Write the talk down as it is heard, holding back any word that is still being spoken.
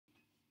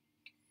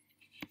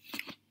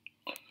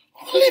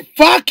Holy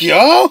fuck,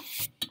 yo!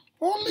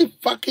 Holy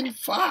fucking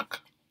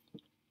fuck!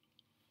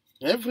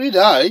 Every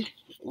day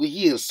we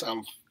hear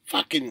some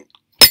fucking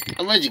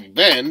amazing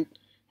band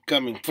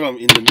coming from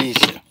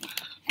Indonesia.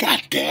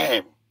 God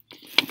damn!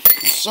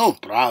 So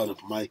proud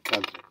of my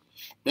country.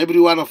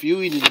 Every one of you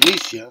in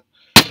Indonesia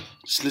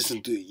just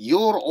listen to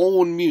your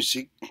own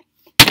music.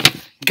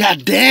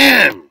 God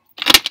damn!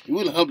 It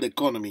will help the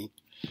economy.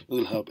 It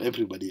will help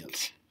everybody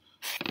else.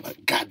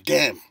 But god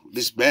damn,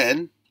 this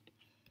band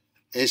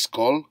is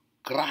called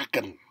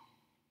Kraken.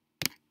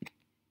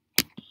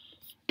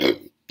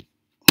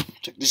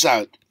 Check this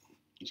out.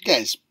 This guy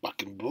is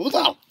fucking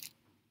brutal.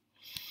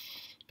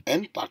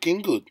 And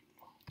fucking good.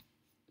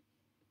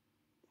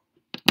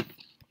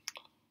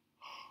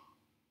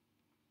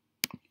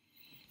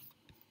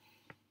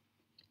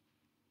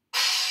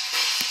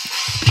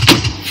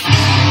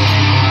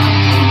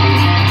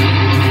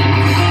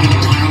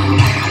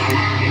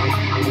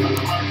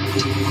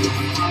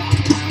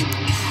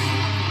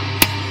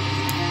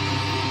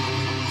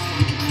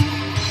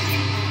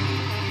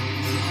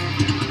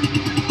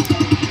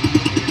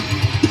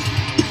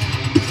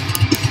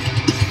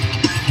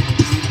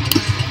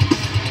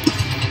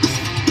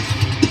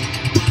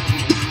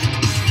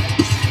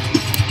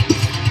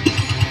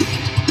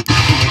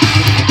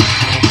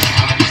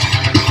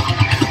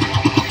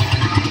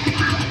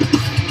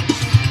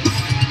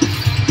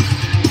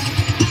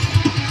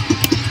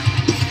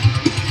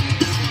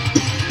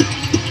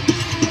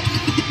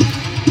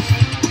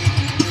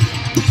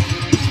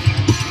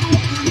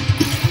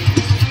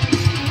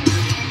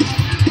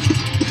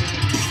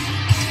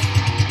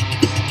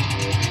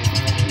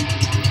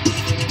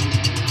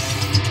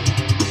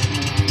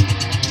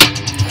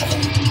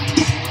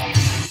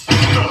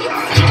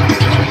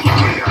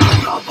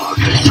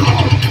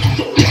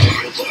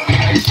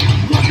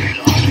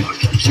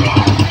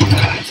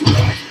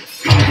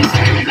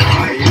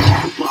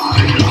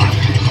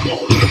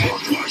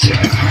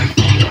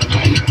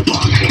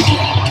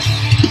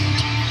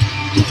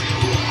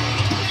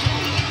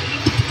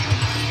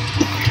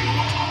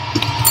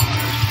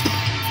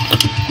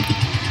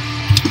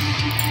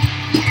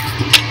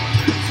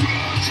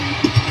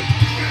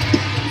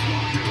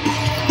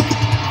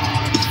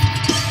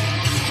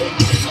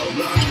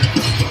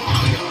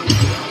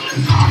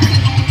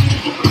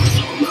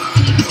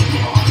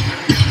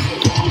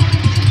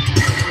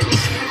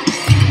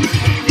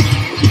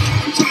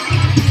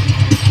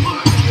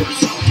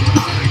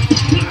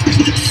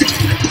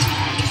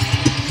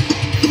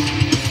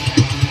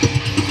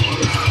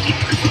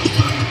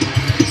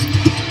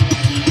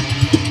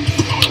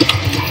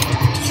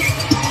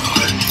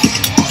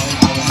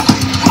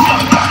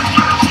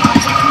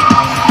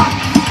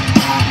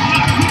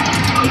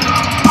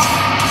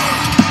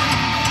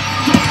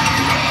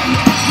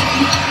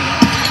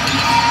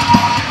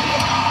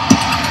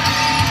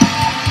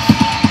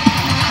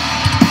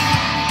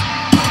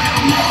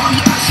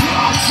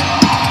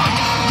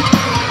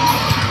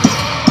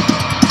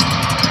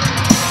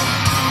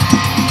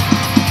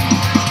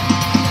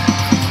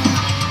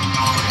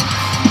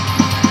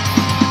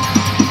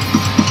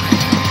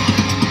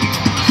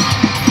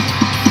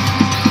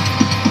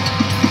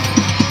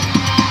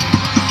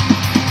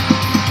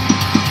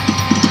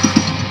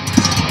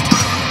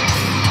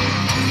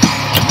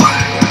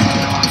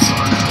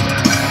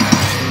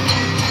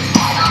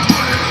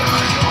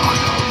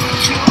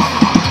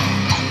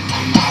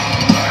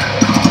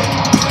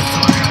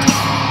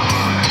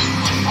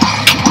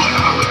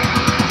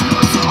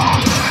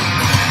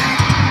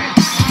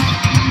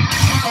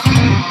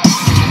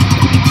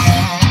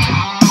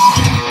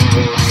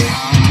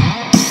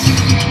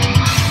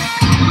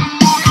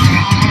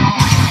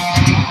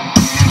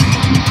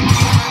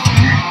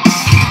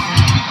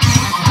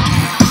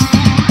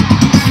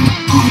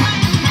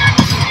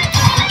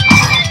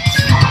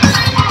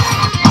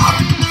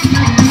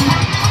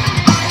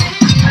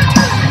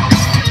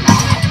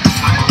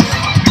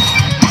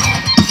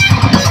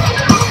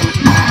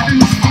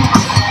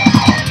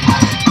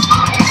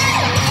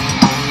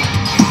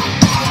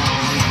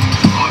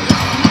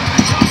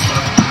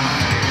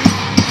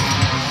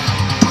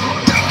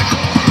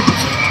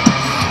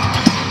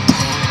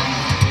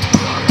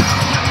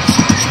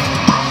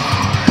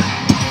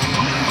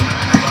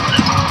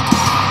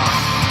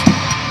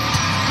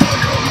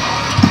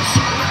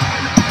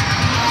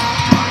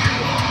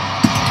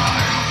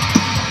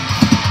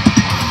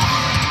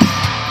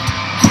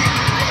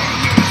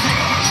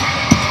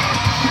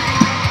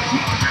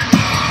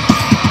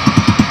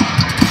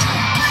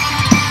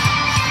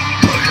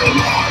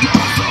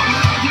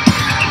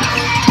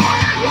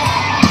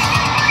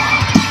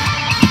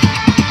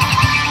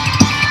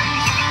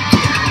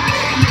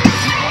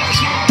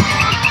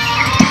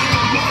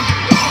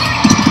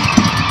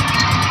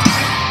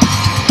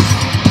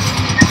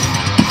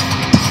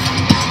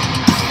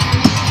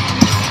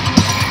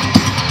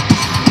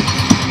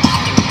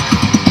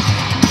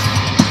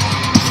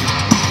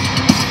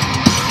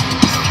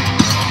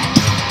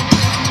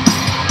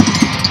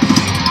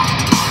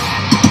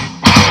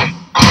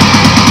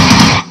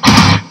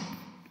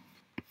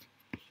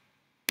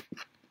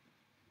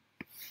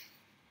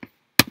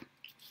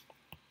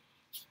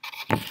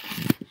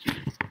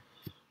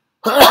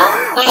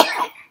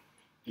 That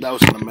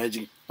was an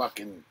amazing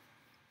fucking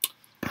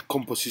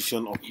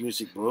composition of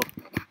music, bro.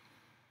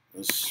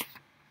 It's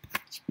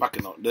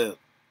fucking out there.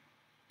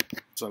 I'm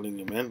telling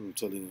you, man. I'm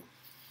telling you.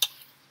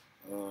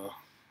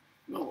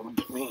 No, what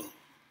do you mean?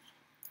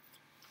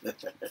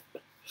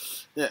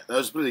 Yeah, that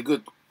was pretty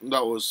good.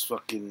 That was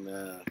fucking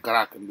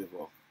Kraken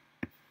before.